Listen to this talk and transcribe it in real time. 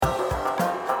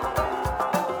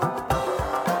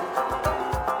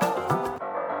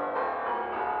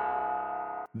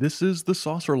This is The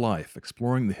Saucer Life,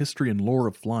 exploring the history and lore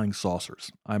of flying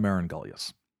saucers. I'm Aaron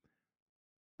Gullius.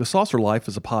 The Saucer Life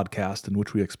is a podcast in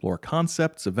which we explore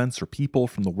concepts, events, or people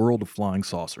from the world of flying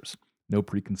saucers. No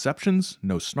preconceptions,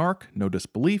 no snark, no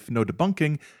disbelief, no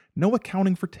debunking, no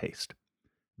accounting for taste.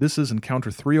 This is Encounter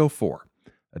 304,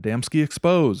 Adamski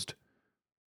Exposed.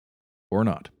 Or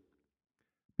not.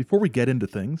 Before we get into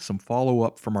things, some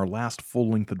follow-up from our last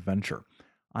full-length adventure.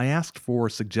 I asked for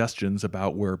suggestions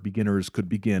about where beginners could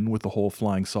begin with the whole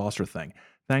flying saucer thing.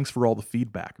 Thanks for all the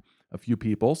feedback. A few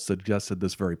people suggested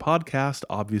this very podcast,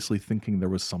 obviously thinking there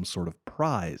was some sort of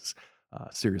prize.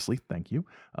 Seriously, thank you.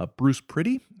 Bruce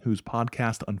Pretty, whose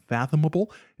podcast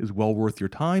Unfathomable is well worth your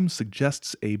time,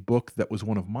 suggests a book that was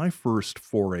one of my first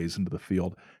forays into the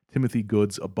field, Timothy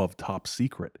Good's Above Top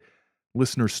Secret.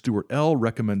 Listener Stuart L.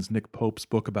 recommends Nick Pope's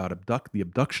book about the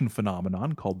abduction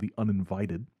phenomenon called The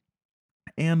Uninvited.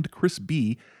 And Chris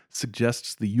B.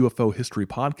 suggests the UFO History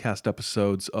podcast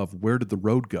episodes of Where Did the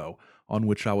Road Go?, on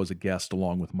which I was a guest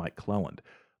along with Mike Cleland.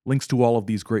 Links to all of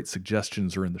these great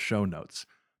suggestions are in the show notes.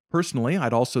 Personally,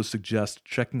 I'd also suggest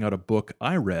checking out a book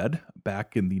I read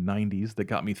back in the 90s that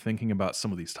got me thinking about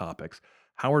some of these topics,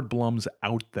 Howard Blum's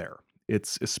Out There.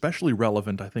 It's especially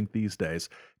relevant, I think, these days,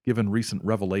 given recent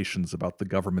revelations about the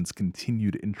government's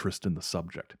continued interest in the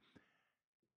subject.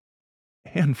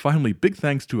 And finally, big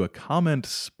thanks to a comment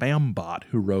spam bot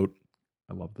who wrote,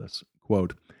 I love this,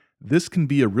 quote, "This can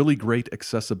be a really great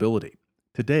accessibility.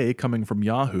 Today, coming from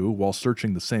Yahoo while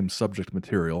searching the same subject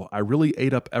material, I really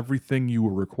ate up everything you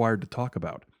were required to talk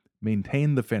about.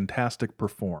 Maintain the fantastic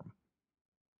perform."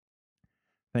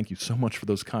 Thank you so much for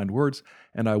those kind words,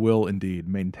 and I will indeed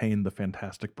maintain the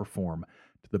fantastic perform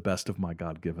to the best of my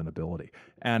God-given ability.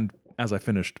 And as I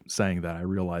finished saying that, I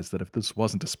realized that if this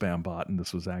wasn't a spam bot and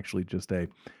this was actually just a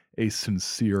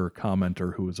sincere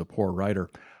commenter who is a poor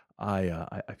writer,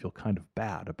 I feel kind of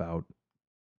bad about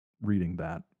reading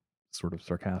that sort of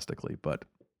sarcastically. But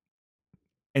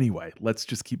anyway, let's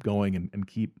just keep going and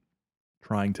keep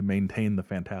trying to maintain the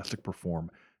fantastic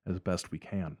perform as best we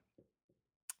can.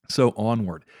 So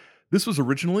onward. This was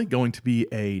originally going to be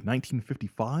a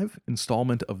 1955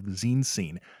 installment of the Zine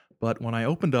Scene, but when I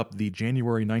opened up the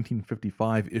January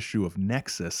 1955 issue of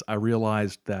Nexus, I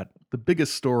realized that the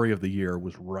biggest story of the year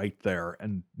was right there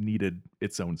and needed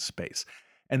its own space.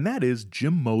 And that is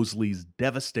Jim Moseley's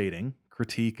devastating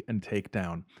critique and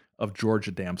takedown of George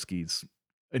Adamski's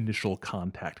initial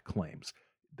contact claims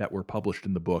that were published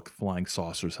in the book Flying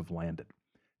Saucers Have Landed.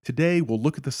 Today, we'll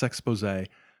look at this exposé,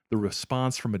 the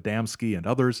response from Adamski and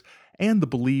others, and the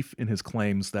belief in his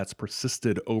claims that's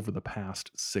persisted over the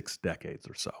past 6 decades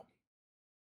or so.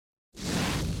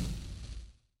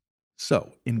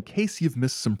 So, in case you've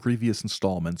missed some previous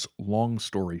installments, long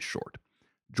story short,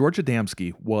 George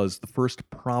Adamski was the first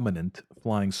prominent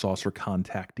flying saucer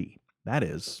contactee. That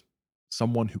is,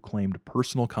 someone who claimed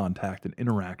personal contact and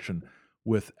interaction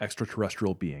with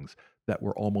extraterrestrial beings that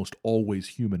were almost always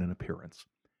human in appearance.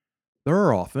 There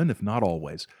are often, if not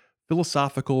always,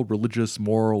 philosophical, religious,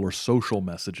 moral, or social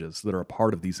messages that are a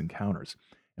part of these encounters.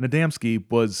 And Adamski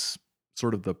was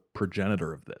sort of the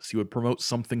progenitor of this. He would promote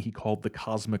something he called the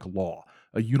cosmic law,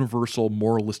 a universal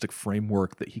moralistic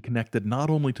framework that he connected not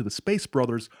only to the Space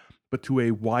Brothers, but to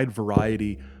a wide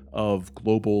variety of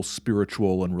global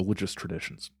spiritual and religious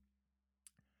traditions.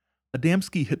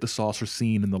 Adamski hit the saucer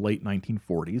scene in the late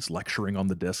 1940s, lecturing on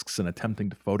the discs and attempting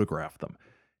to photograph them.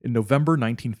 In November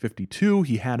 1952,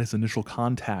 he had his initial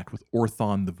contact with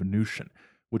Orthon the Venusian,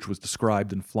 which was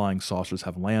described in Flying Saucers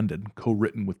Have Landed,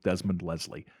 co-written with Desmond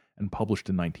Leslie, and published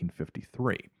in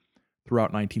 1953.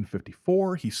 Throughout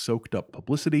 1954, he soaked up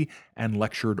publicity and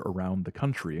lectured around the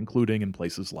country, including in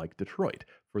places like Detroit,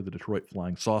 for the Detroit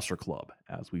Flying Saucer Club,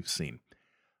 as we've seen.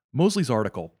 Moseley's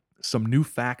article, Some New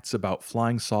Facts About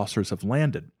Flying Saucers Have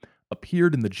Landed,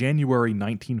 appeared in the January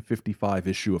 1955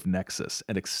 issue of Nexus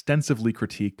and extensively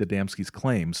critiqued Adamski's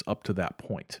claims up to that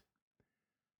point.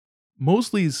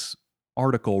 Moseley's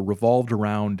article revolved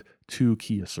around 2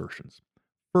 key assertions.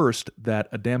 First, that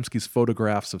Adamski's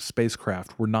photographs of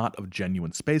spacecraft were not of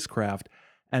genuine spacecraft,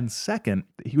 and second,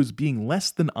 that he was being less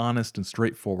than honest and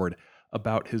straightforward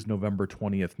about his November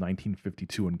 20th,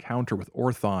 1952 encounter with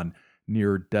Orthon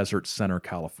near Desert Center,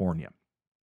 California.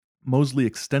 Moseley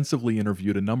extensively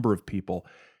interviewed a number of people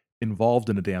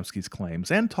involved in Adamski's claims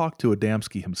and talked to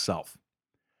Adamski himself.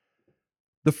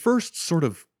 The first sort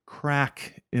of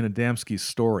crack in Adamski's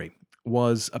story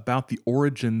was about the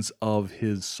origins of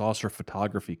his saucer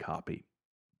photography hobby.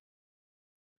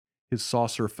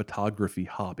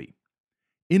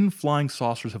 In Flying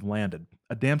Saucers Have Landed,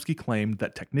 Adamski claimed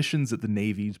that technicians at the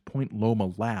Navy's Point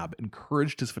Loma lab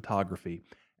encouraged his photography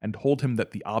and told him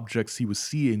that the objects he was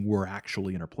seeing were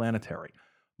actually interplanetary.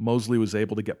 Moseley was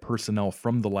able to get personnel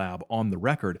from the lab on the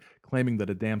record claiming that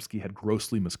Adamski had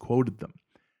grossly misquoted them.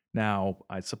 Now,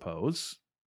 I suppose,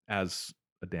 as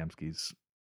Adamski's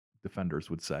defenders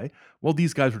would say, well,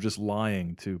 these guys were just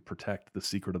lying to protect the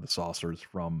secret of the saucers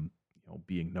from,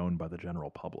 being known by the general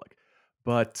public.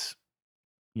 But,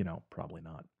 probably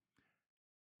not.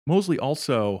 Moseley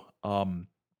also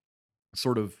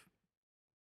sort of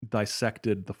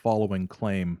dissected the following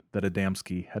claim that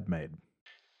Adamski had made.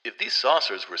 If these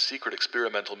saucers were secret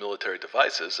experimental military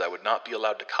devices, I would not be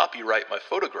allowed to copyright my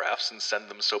photographs and send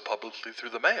them so publicly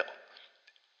through the mail.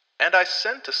 And I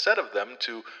sent a set of them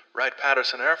to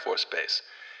Wright-Patterson Air Force Base.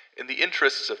 In the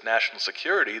interests of national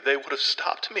security, they would have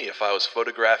stopped me if I was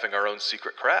photographing our own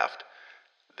secret craft.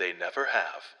 They never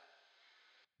have.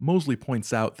 Moseley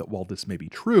points out that while this may be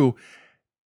true,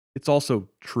 it's also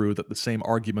true that the same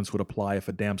arguments would apply if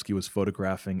Adamski was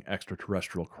photographing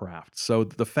extraterrestrial craft. So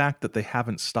the fact that they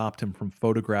haven't stopped him from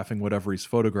photographing whatever he's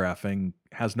photographing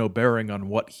has no bearing on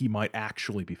what he might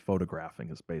actually be photographing,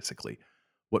 is basically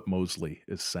what Moseley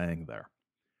is saying there.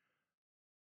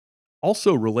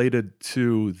 Also related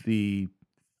to the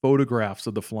photographs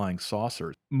of the flying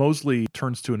saucers, Moseley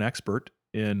turns to an expert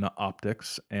in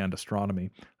optics and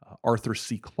astronomy, Arthur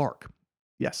C. Clarke.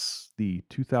 Yes, the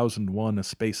 2001 A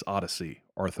Space Odyssey,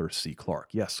 Arthur C. Clarke.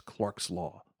 Yes, Clarke's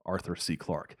Law, Arthur C.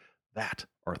 Clarke. That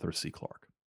Arthur C. Clarke.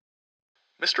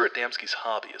 Mr. Adamski's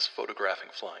hobby is photographing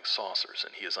flying saucers,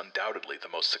 and he is undoubtedly the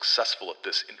most successful at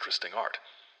this interesting art.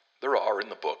 There are, in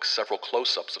the book, several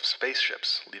close-ups of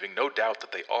spaceships, leaving no doubt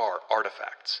that they are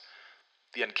artifacts.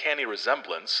 The uncanny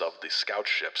resemblance of the scout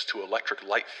ships to electric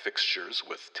light fixtures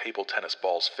with table tennis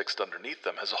balls fixed underneath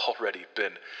them has already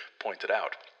been pointed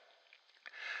out.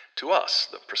 To us,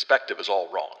 the perspective is all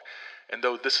wrong, and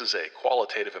though this is a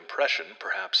qualitative impression,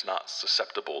 perhaps not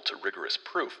susceptible to rigorous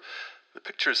proof, the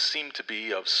pictures seem to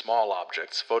be of small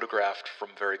objects photographed from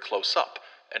very close up,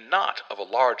 and not of a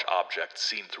large object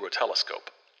seen through a telescope.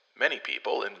 Many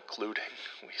people, including,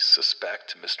 we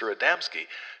suspect, Mr. Adamski,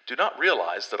 do not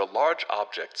realize that a large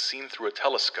object seen through a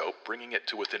telescope, bringing it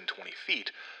to within 20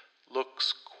 feet,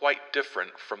 looks quite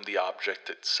different from the object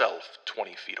itself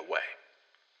 20 feet away.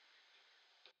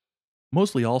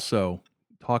 Moseley also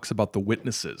talks about the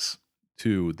witnesses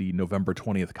to the November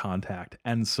 20th contact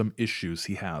and some issues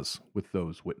he has with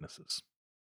those witnesses.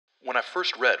 When I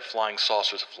first read Flying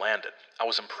Saucers Have Landed, I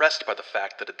was impressed by the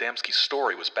fact that Adamski's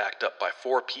story was backed up by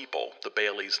 4 people, the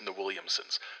Baileys and the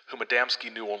Williamsons, whom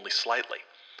Adamski knew only slightly.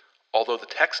 Although the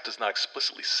text does not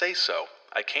explicitly say so,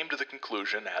 I came to the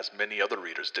conclusion, as many other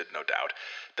readers did no doubt,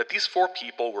 that these 4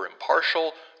 people were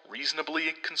impartial,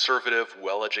 reasonably conservative,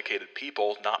 well-educated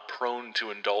people not prone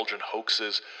to indulge in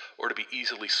hoaxes or to be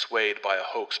easily swayed by a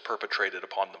hoax perpetrated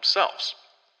upon themselves.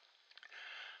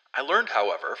 I learned,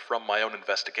 however, from my own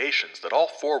investigations that all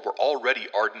 4 were already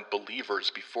ardent believers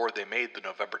before they made the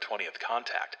November 20th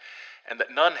contact, and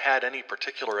that none had any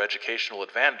particular educational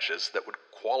advantages that would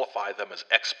qualify them as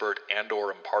expert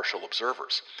and/or impartial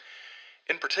observers.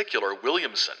 In particular,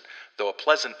 Williamson, though a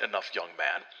pleasant enough young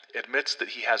man, admits that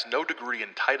he has no degree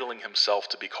entitling himself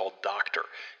to be called doctor,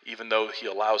 even though he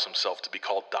allows himself to be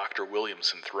called Dr.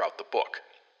 Williamson throughout the book.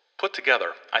 Put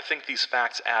together, I think these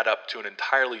facts add up to an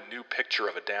entirely new picture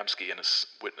of Adamski and his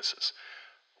witnesses.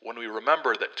 When we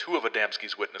remember that 2 of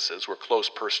Adamski's witnesses were close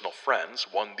personal friends,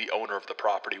 one the owner of the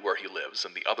property where he lives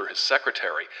and the other his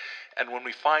secretary, and when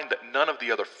we find that none of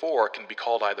the other 4 can be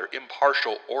called either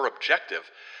impartial or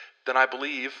objective, then I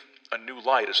believe a new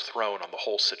light is thrown on the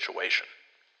whole situation.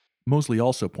 Moseley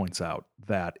also points out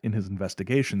that in his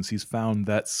investigations, he's found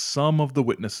that some of the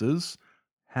witnesses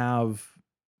have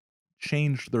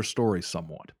changed their story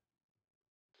somewhat.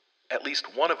 At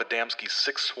least one of Adamski's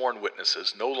 6 sworn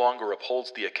witnesses no longer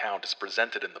upholds the account as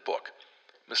presented in the book.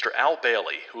 Mr. Al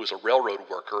Bailey, who is a railroad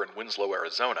worker in Winslow,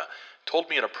 Arizona, told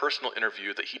me in a personal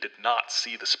interview that he did not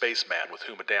see the spaceman with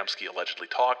whom Adamski allegedly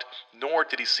talked, nor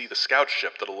did he see the scout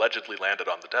ship that allegedly landed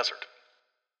on the desert.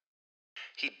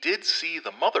 He did see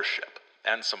the mothership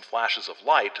and some flashes of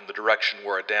light in the direction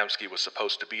where Adamski was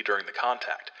supposed to be during the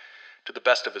contact. To the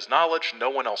best of his knowledge, no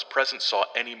one else present saw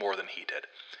any more than he did.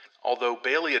 Although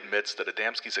Bailey admits that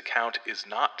Adamski's account is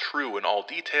not true in all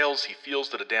details, he feels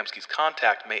that Adamski's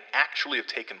contact may actually have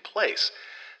taken place,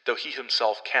 though he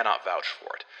himself cannot vouch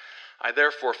for it. I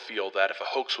therefore feel that if a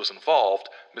hoax was involved,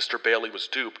 Mr. Bailey was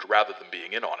duped rather than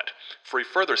being in on it, for he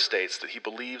further states that he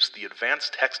believes the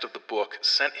advanced text of the book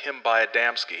sent him by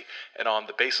Adamski, and on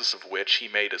the basis of which he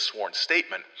made his sworn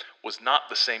statement, was not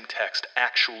the same text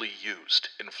actually used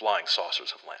in Flying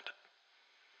Saucers Have Landed.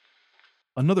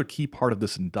 Another key part of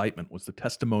this indictment was the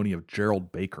testimony of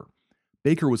Gerald Baker.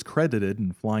 Baker was credited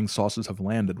in Flying Saucers Have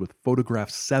Landed with photograph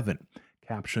 7,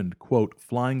 captioned, quote,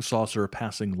 "Flying saucer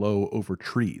passing low over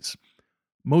trees."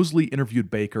 Mosley interviewed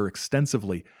Baker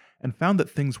extensively and found that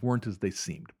things weren't as they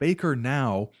seemed. Baker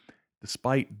now,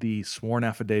 despite the sworn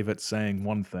affidavit saying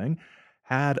one thing,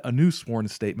 had a new sworn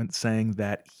statement saying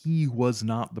that he was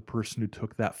not the person who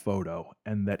took that photo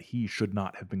and that he should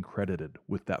not have been credited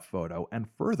with that photo. And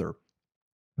further,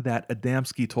 that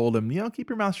Adamski told him, keep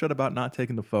your mouth shut about not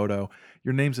taking the photo.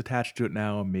 Your name's attached to it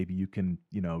now, and maybe you can,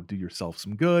 do yourself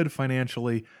some good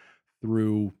financially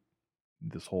through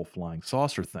this whole flying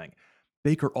saucer thing.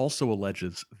 Baker also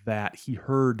alleges that he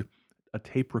heard a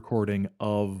tape recording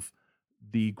of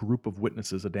the group of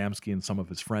witnesses, Adamski and some of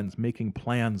his friends, making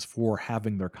plans for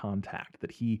having their contact,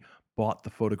 that he bought the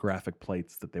photographic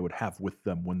plates that they would have with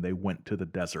them when they went to the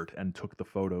desert and took the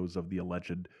photos of the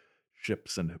alleged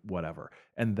ships and whatever,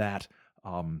 and that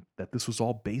this was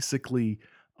all basically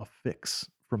a fix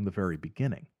from the very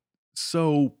beginning.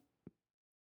 So,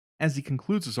 as he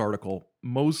concludes his article,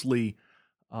 Mosley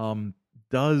um,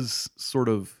 does sort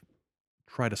of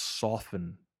try to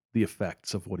soften the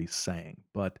effects of what he's saying,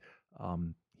 but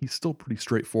he's still pretty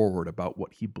straightforward about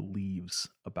what he believes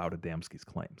about Adamski's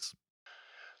claims.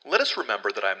 Let us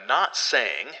remember that I'm not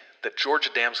saying that George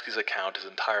Adamski's account is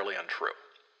entirely untrue.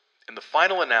 In the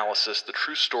final analysis, the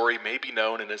true story may be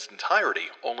known in its entirety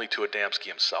only to Adamski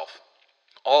himself.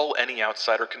 All any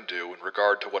outsider can do in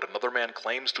regard to what another man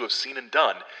claims to have seen and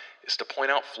done is to point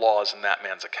out flaws in that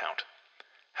man's account.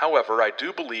 However, I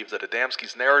do believe that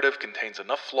Adamski's narrative contains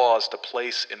enough flaws to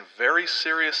place in very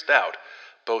serious doubt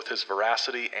both his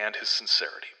veracity and his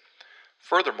sincerity.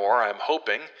 Furthermore, I am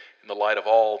hoping, in the light of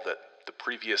all that the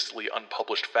previously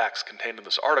unpublished facts contained in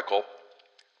this article,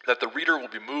 that the reader will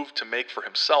be moved to make for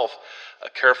himself a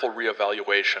careful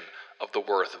reevaluation of the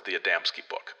worth of the Adamski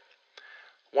book.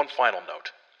 One final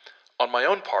note. On my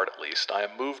own part, at least, I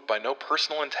am moved by no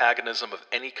personal antagonism of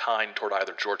any kind toward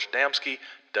either George Adamski,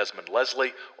 Desmond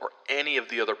Leslie, or any of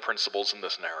the other principals in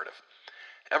this narrative.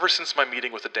 Ever since my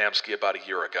meeting with Adamski about a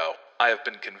year ago, I have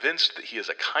been convinced that he is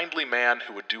a kindly man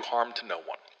who would do harm to no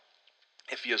one.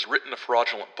 If he has written a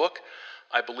fraudulent book,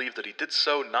 I believe that he did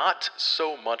so not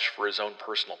so much for his own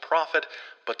personal profit,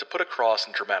 but to put across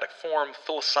in dramatic form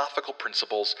philosophical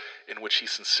principles in which he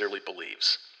sincerely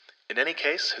believes. In any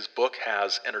case, his book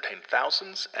has entertained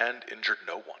thousands and injured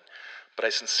no one. But I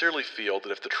sincerely feel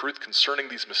that if the truth concerning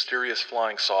these mysterious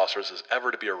flying saucers is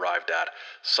ever to be arrived at,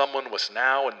 someone must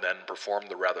now and then perform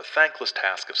the rather thankless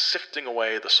task of sifting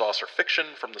away the saucer fiction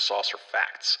from the saucer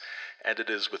facts, and it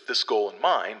is with this goal in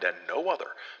mind, and no other,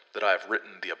 that I have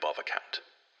written the above account.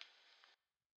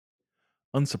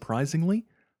 Unsurprisingly,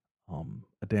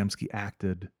 Adamski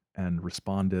acted and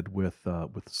responded with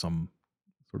some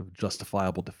sort of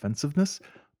justifiable defensiveness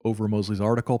over Mosley's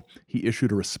article. He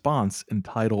issued a response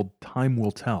entitled "Time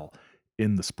Will Tell"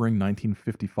 in the spring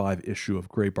 1955 issue of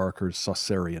Gray Barker's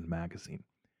Saucerian magazine.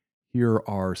 Here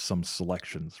are some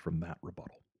selections from that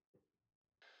rebuttal.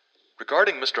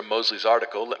 Regarding Mr. Mosley's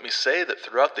article, let me say that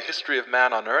throughout the history of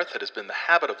man on Earth, it has been the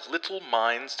habit of little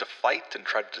minds to fight and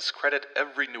try to discredit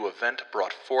every new event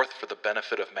brought forth for the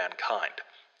benefit of mankind.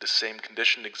 This same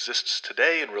condition exists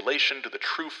today in relation to the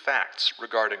true facts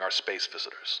regarding our space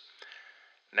visitors.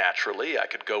 Naturally, I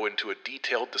could go into a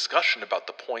detailed discussion about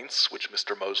the points which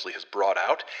Mr. Mosley has brought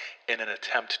out in an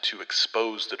attempt to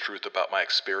expose the truth about my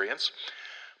experience,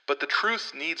 but the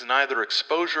truth needs neither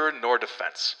exposure nor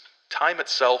defense. Time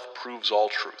itself proves all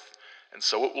truth, and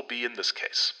so it will be in this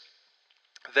case.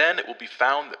 Then it will be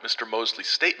found that Mr. Mosley's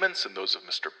statements and those of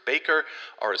Mr. Baker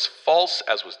are as false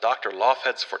as was Dr.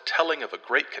 Lofhead's foretelling of a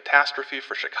great catastrophe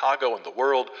for Chicago and the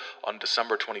world on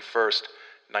December 21st,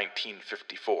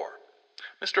 1954.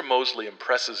 Mr. Mosley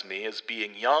impresses me as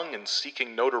being young and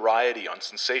seeking notoriety on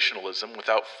sensationalism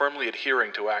without firmly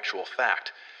adhering to actual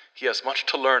fact. He has much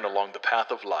to learn along the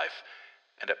path of life,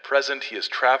 and at present he is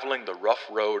traveling the rough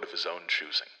road of his own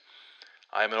choosing.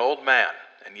 I am an old man,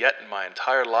 and yet in my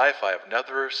entire life I have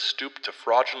never stooped to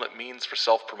fraudulent means for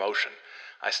self-promotion.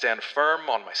 I stand firm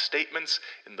on my statements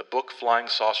in the book Flying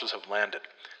Saucers Have Landed.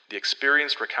 The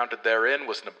experience recounted therein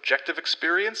was an objective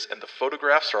experience, and the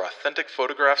photographs are authentic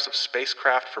photographs of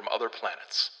spacecraft from other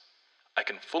planets. I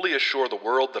can fully assure the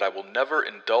world that I will never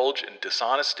indulge in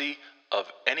dishonesty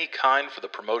of any kind for the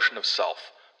promotion of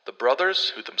self. The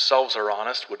brothers, who themselves are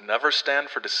honest, would never stand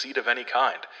for deceit of any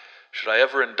kind. Should I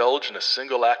ever indulge in a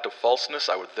single act of falseness,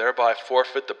 I would thereby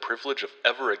forfeit the privilege of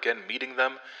ever again meeting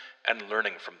them and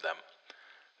learning from them.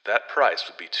 That price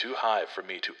would be too high for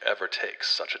me to ever take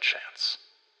such a chance.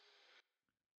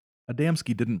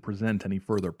 Adamski didn't present any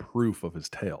further proof of his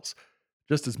tales.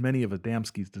 Just as many of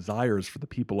Adamski's desires for the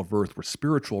people of Earth were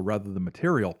spiritual rather than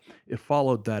material, it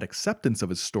followed that acceptance of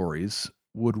his stories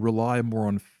would rely more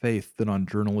on faith than on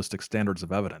journalistic standards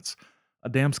of evidence.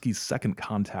 Adamski's second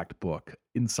contact book,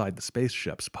 Inside the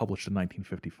Spaceships, published in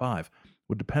 1955,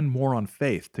 would depend more on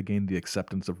faith to gain the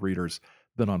acceptance of readers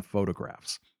than on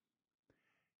photographs.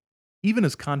 Even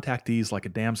as contactees like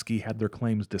Adamski had their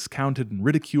claims discounted and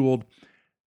ridiculed,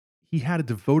 he had a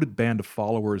devoted band of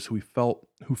followers who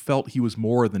felt he was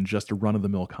more than just a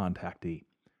run-of-the-mill contactee.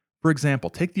 For example,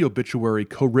 take the obituary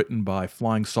co-written by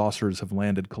Flying Saucers Have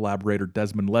Landed collaborator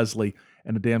Desmond Leslie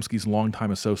and Adamski's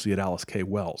longtime associate Alice K.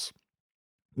 Wells.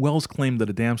 Wells claimed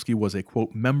that Adamski was a,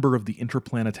 quote, member of the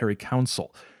Interplanetary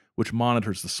Council, which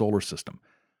monitors the solar system.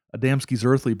 Adamski's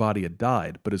earthly body had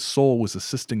died, but his soul was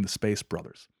assisting the Space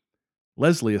Brothers.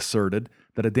 Leslie asserted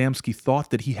that Adamski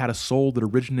thought that he had a soul that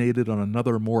originated on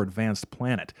another, more advanced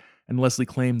planet, and Leslie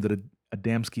claimed that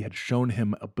Adamski had shown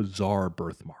him a bizarre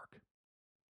birthmark.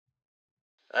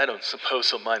 I don't suppose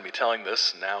he'll mind me telling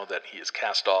this now that he has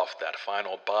cast off that fine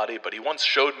old body, but he once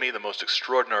showed me the most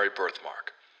extraordinary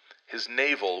birthmark. His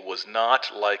navel was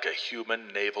not like a human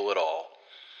navel at all.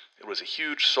 It was a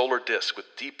huge solar disk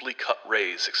with deeply cut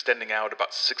rays extending out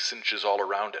about 6 inches all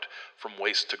around it, from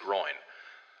waist to groin.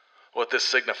 What this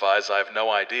signifies, I have no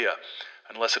idea,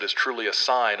 unless it is truly a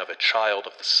sign of a child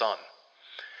of the sun.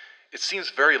 It seems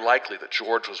very likely that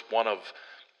George was one of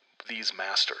these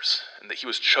masters, and that he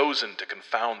was chosen to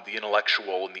confound the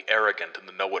intellectual and the arrogant and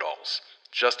the know-it-alls,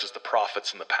 just as the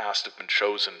prophets in the past have been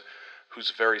chosen,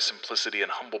 whose very simplicity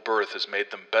and humble birth has made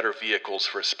them better vehicles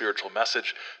for a spiritual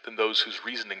message than those whose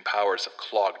reasoning powers have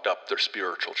clogged up their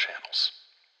spiritual channels.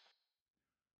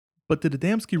 But did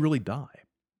Adamski really die?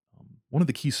 One of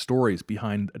the key stories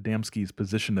behind Adamski's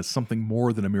position as something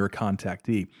more than a mere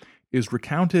contactee is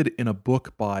recounted in a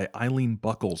book by Eileen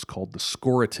Buckles called The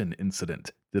Skoriton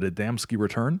Incident. Did Adamski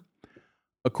return?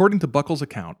 According to Buckles'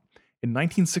 account, in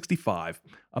 1965,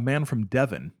 a man from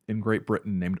Devon in Great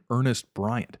Britain named Ernest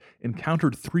Bryant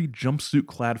encountered 3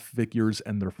 jumpsuit-clad figures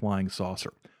and their flying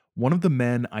saucer. One of the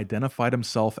men identified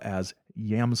himself as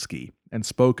Yamski and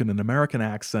spoke in an American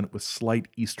accent with slight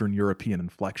Eastern European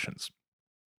inflections.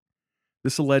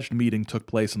 This alleged meeting took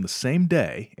place on the same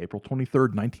day, April 23,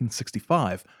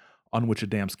 1965, on which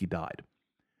Adamski died.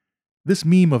 This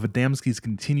meme of Adamski's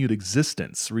continued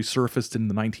existence resurfaced in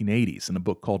the 1980s in a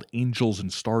book called Angels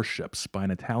and Starships by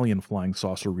an Italian flying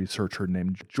saucer researcher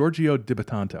named Giorgio Di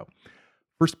Batanto.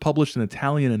 First published in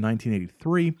Italian in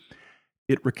 1983,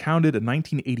 it recounted a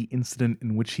 1980 incident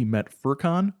in which he met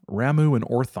Furkan, Ramu, and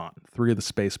Orthon, 3 of the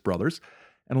Space Brothers,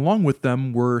 and along with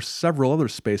them were several other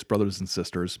Space Brothers and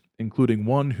sisters, including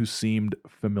one who seemed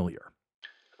familiar.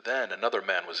 Then another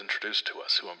man was introduced to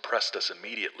us who impressed us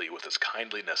immediately with his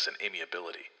kindliness and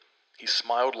amiability. He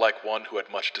smiled like one who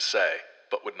had much to say,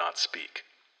 but would not speak.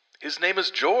 "His name is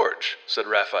George," said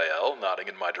Raphael, nodding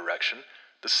in my direction.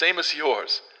 "The same as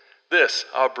yours. This,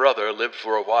 our brother, lived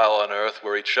for a while on Earth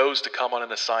where he chose to come on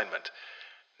an assignment.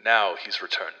 Now he's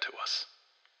returned to us."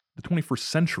 The 21st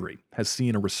century has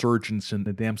seen a resurgence in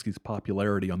Adamski's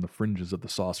popularity on the fringes of the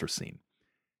saucer scene.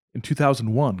 In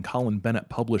 2001, Colin Bennett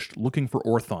published Looking for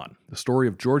Orthon, the story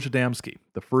of George Adamski,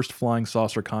 the first flying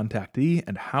saucer contactee,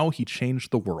 and how he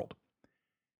changed the world.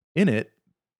 In it,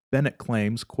 Bennett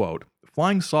claims, quote,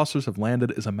 "Flying Saucers Have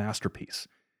Landed is a masterpiece.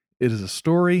 It is a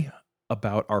story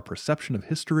about our perception of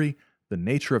history, the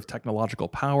nature of technological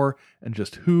power, and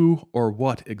just who or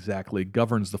what exactly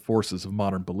governs the forces of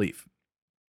modern belief."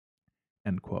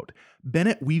 End quote.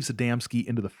 Bennett weaves Adamski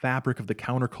into the fabric of the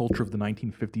counterculture of the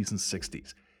 1950s and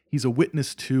 60s. He's a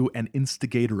witness to and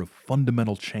instigator of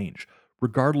fundamental change,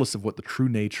 regardless of what the true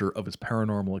nature of his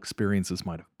paranormal experiences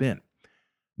might have been.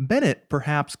 Bennett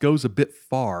perhaps goes a bit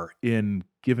far in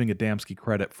giving Adamski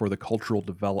credit for the cultural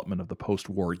development of the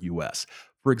post-war U.S.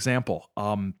 For example,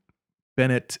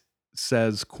 Bennett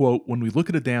says, quote, "When we look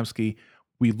at Adamski,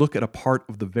 we look at a part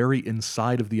of the very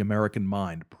inside of the American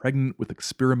mind, pregnant with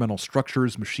experimental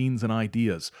structures, machines, and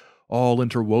ideas, all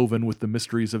interwoven with the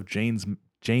mysteries of Jane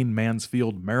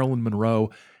Mansfield, Marilyn Monroe,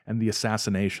 and the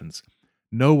assassinations.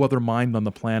 No other mind on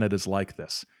the planet is like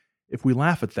this. If we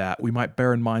laugh at that, we might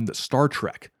bear in mind that Star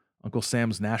Trek, Uncle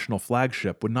Sam's national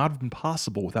flagship, would not have been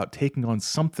possible without taking on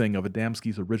something of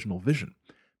Adamski's original vision.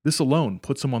 This alone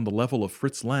puts him on the level of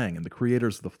Fritz Lang and the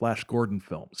creators of the Flash Gordon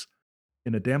films.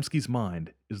 In Adamski's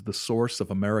mind is the source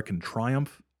of American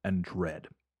triumph and dread."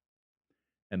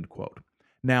 End quote.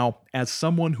 Now, as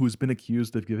someone who has been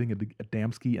accused of giving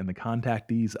Adamski and the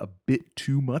contactees a bit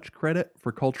too much credit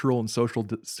for cultural and social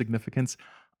significance,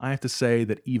 I have to say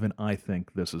that even I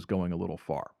think this is going a little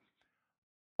far.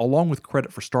 Along with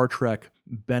credit for Star Trek,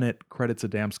 Bennett credits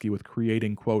Adamski with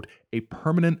creating, quote, a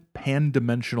permanent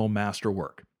pan-dimensional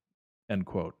masterwork, end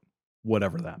quote,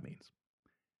 whatever that means.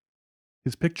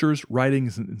 His pictures,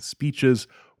 writings, and speeches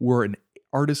were an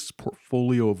artist's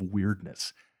portfolio of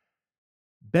weirdness.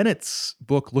 Bennett's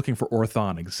book, Looking for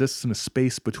Orthon, exists in a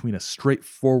space between a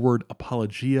straightforward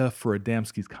apologia for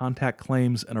Adamski's contact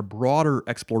claims and a broader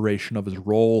exploration of his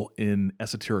role in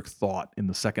esoteric thought in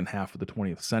the second half of the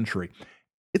 20th century.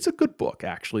 It's a good book,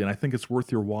 actually, and I think it's worth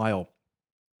your while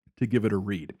to give it a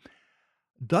read.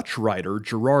 Dutch writer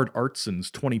Gerard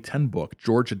Artsen's 2010 book,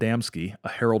 George Adamski, A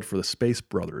Herald for the Space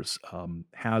Brothers,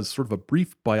 has sort of a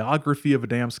brief biography of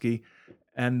Adamski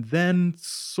and then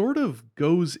sort of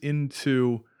goes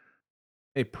into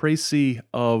a précis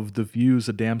of the views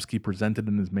Adamski presented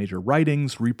in his major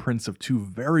writings, reprints of two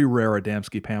very rare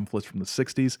Adamski pamphlets from the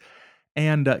 60s,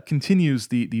 and continues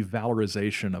the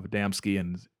valorization of Adamski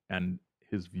and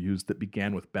his views that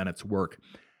began with Bennett's work.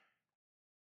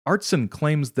 Artsen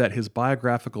claims that his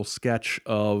biographical sketch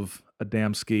of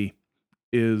Adamski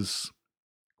is,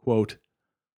 quote,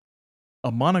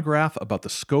 a monograph about the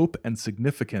scope and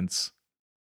significance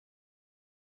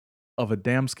of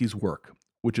Adamski's work,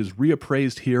 which is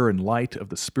reappraised here in light of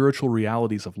the spiritual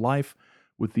realities of life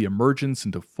with the emergence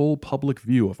into full public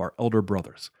view of our elder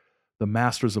brothers, the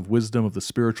masters of wisdom of the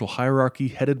spiritual hierarchy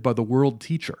headed by the world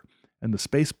teacher, and the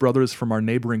space brothers from our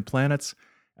neighboring planets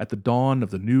at the dawn of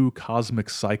the new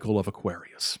cosmic cycle of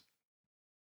Aquarius.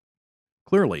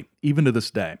 Clearly, even to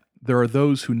this day, there are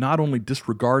those who not only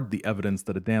disregard the evidence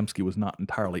that Adamski was not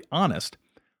entirely honest,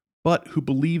 but who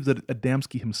believe that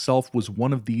Adamski himself was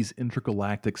one of these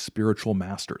intergalactic spiritual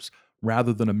masters,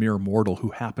 rather than a mere mortal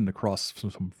who happened across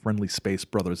some friendly space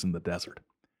brothers in the desert.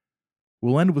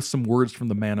 We'll end with some words from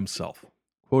the man himself,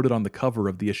 quoted on the cover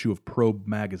of the issue of Probe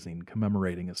magazine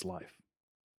commemorating his life.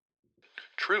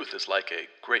 Truth is like a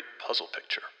great puzzle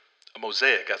picture, a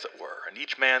mosaic as it were, and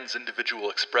each man's individual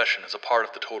expression is a part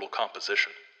of the total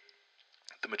composition.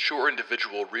 The mature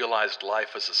individual realized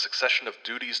life as a succession of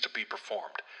duties to be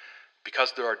performed.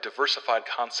 Because there are diversified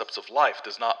concepts of life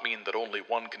does not mean that only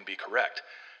one can be correct.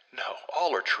 No,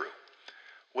 all are true.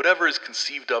 Whatever is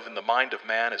conceived of in the mind of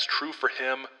man is true for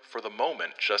him for the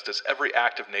moment, just as every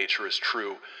act of nature is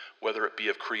true, whether it be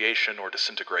of creation or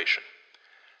disintegration.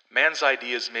 Man's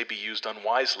ideas may be used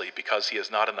unwisely because he has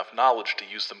not enough knowledge to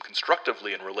use them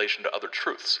constructively in relation to other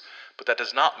truths, but that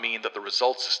does not mean that the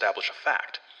results establish a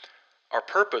fact. Our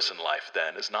purpose in life,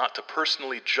 then, is not to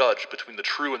personally judge between the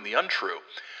true and the untrue,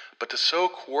 but to so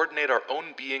coordinate our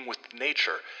own being with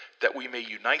nature that we may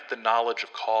unite the knowledge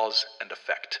of cause and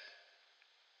effect.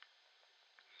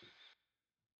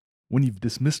 When you've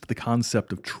dismissed the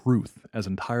concept of truth as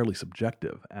entirely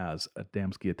subjective, as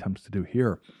Adamski attempts to do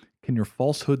here, can your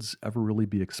falsehoods ever really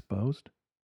be exposed?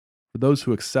 For those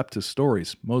who accept his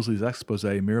stories, Mosley's expose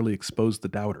merely exposed the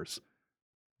doubters,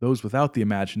 those without the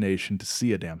imagination to see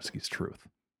Adamski's truth,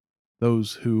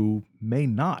 those who may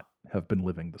not have been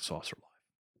living the saucer life.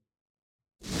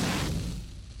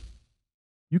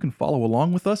 You can follow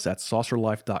along with us at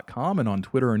saucerlife.com and on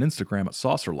Twitter and Instagram at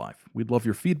saucerlife. We'd love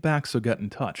your feedback, so get in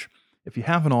touch. If you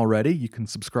haven't already, you can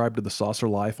subscribe to The Saucer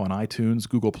Life on iTunes,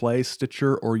 Google Play,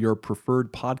 Stitcher, or your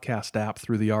preferred podcast app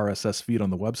through the RSS feed on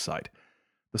the website.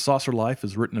 The Saucer Life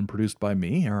is written and produced by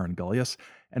me, Aaron Gullius,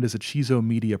 and is a Chizo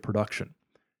Media production.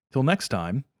 Till next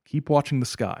time, keep watching the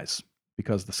skies,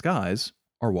 because the skies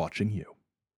are watching you.